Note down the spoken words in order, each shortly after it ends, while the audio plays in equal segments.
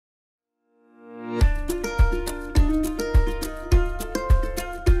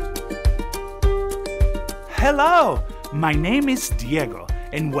Hello, my name is Diego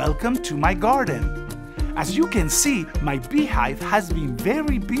and welcome to my garden. As you can see, my beehive has been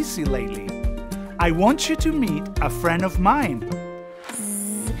very busy lately. I want you to meet a friend of mine.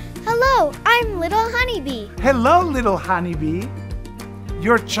 Hello, I'm Little Honeybee. Hello, Little Honeybee.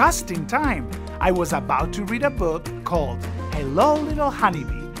 You're just in time. I was about to read a book called Hello, Little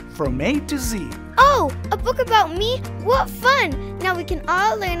Honeybee, From A to Z. Oh, a book about me? What fun! Now we can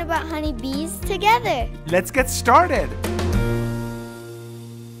all learn about honeybees together. Let's get started.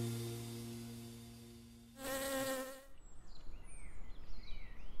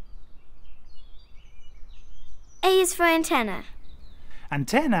 A is for antenna.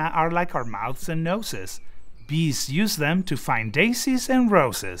 Antennae are like our mouths and noses. Bees use them to find daisies and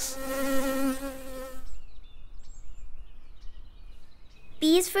roses.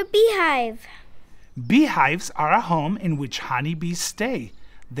 B is for beehive. Beehives are a home in which honeybees stay.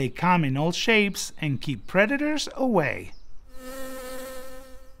 They come in all shapes and keep predators away.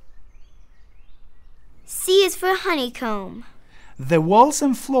 C is for honeycomb. The walls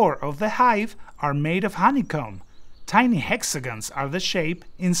and floor of the hive are made of honeycomb. Tiny hexagons are the shape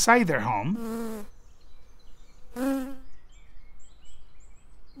inside their home.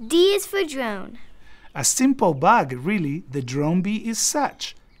 D is for drone. A simple bug, really, the drone bee is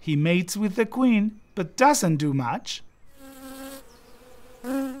such. He mates with the queen, but doesn't do much.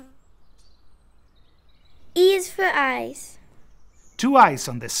 E is for eyes. 2 eyes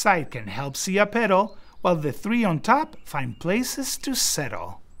on the side can help see a petal, while the 3 on top find places to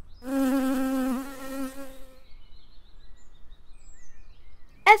settle.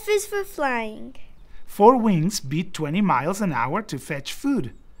 F is for flying. 4 wings beat 20 miles an hour to fetch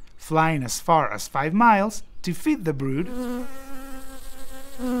food, flying as far as 5 miles to feed the brood.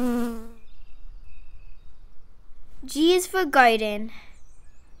 G is for garden.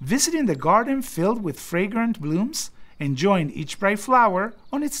 Visiting the garden filled with fragrant blooms, enjoying each bright flower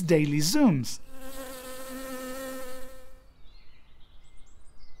on its daily zooms.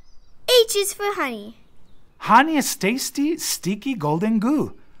 H is for honey. Honey is tasty, sticky golden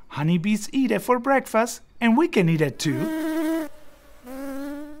goo. Honeybees eat it for breakfast, and we can eat it too.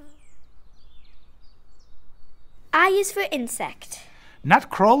 I is for insect.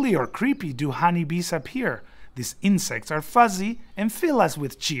 Not crawly or creepy do honeybees appear. These insects are fuzzy and fill us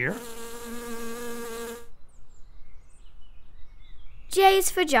with cheer. J is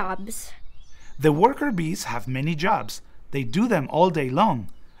for jobs. The worker bees have many jobs. They do them all day long.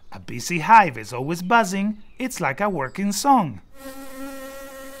 A busy hive is always buzzing. It's like a working song.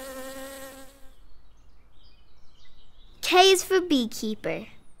 K is for beekeeper.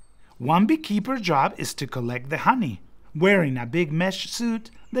 One beekeeper job is to collect the honey. Wearing a big mesh suit,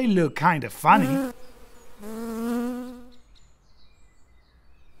 they look kind of funny.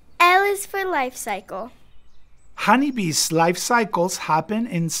 L is for life cycle. Honeybees' life cycles happen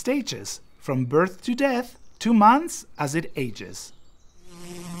in stages, from birth to death, 2 months as it ages.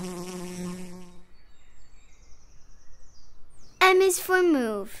 M is for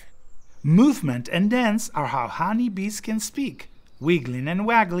move. Movement and dance are how honeybees can speak. Wiggling and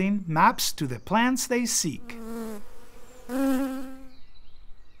waggling maps to the plants they seek.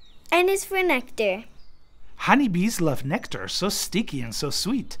 N is for nectar. Honeybees love nectar, so sticky and so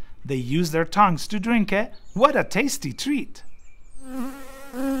sweet. They use their tongues to drink it. What a tasty treat!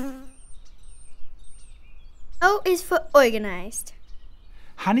 O is for organized.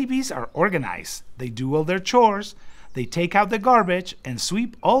 Honeybees are organized. They do all their chores. They take out the garbage and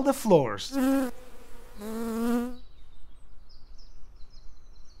sweep all the floors.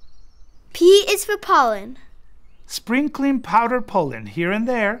 P is for pollen. Sprinkling powdered pollen here and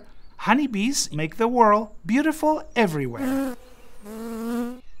there, honeybees make the world beautiful everywhere.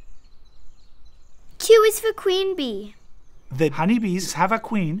 Q is for queen bee. The honeybees have a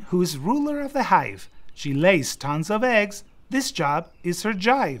queen who is ruler of the hive. She lays tons of eggs. This job is her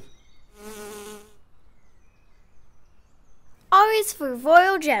jive. R is for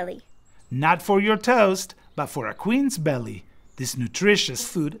royal jelly. Not for your toast, but for a queen's belly. This nutritious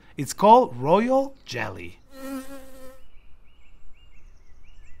food is called royal jelly.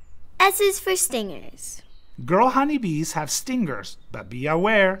 S is for stingers. Girl honeybees have stingers, but be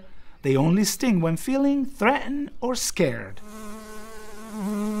aware, they only sting when feeling threatened or scared.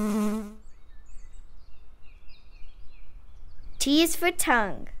 T is for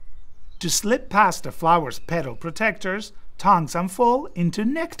tongue. To slip past a flower's petal protectors, tongues unfold into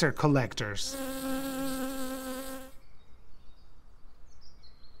nectar collectors.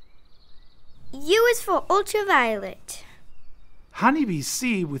 U is for ultraviolet. Honeybees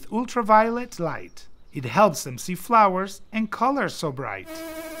see with ultraviolet light. It helps them see flowers and colors so bright.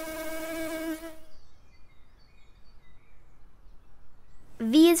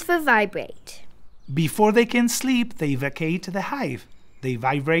 V is for vibrate. Before they can sleep, they vacate the hive. They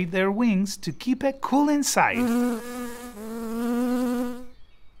vibrate their wings to keep it cool inside.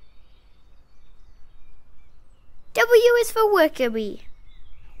 W is for worker bee.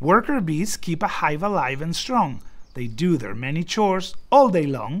 Worker bees keep a hive alive and strong. They do their many chores all day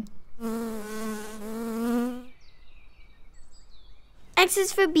long. X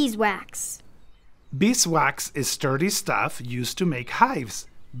is for beeswax. Beeswax is sturdy stuff used to make hives.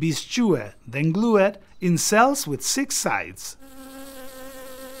 Bees chew it, then glue it in cells with 6 sides.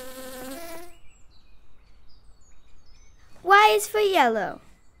 Y is for yellow.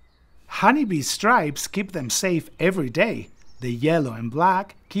 Honeybee stripes keep them safe every day. The yellow and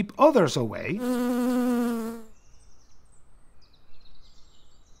black keep others away.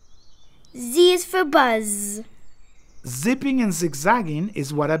 Z is for buzz. Zipping and zigzagging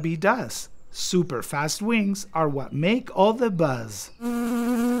is what a bee does. Super fast wings are what make all the buzz.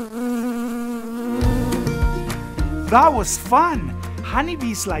 That was fun!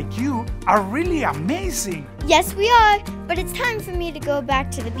 Honeybees like you are really amazing! Yes, we are, but it's time for me to go back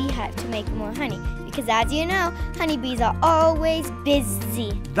to the beehive to make more honey, because as you know, honeybees are always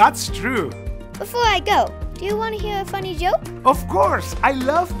busy. That's true. Before I go, do you want to hear a funny joke? Of course, I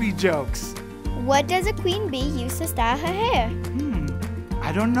love bee jokes. What does a queen bee use to style her hair?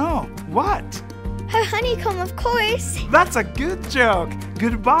 I don't know. What? Her honeycomb, of course. That's a good joke.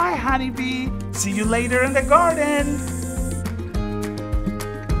 Goodbye, honeybee. See you later in the garden.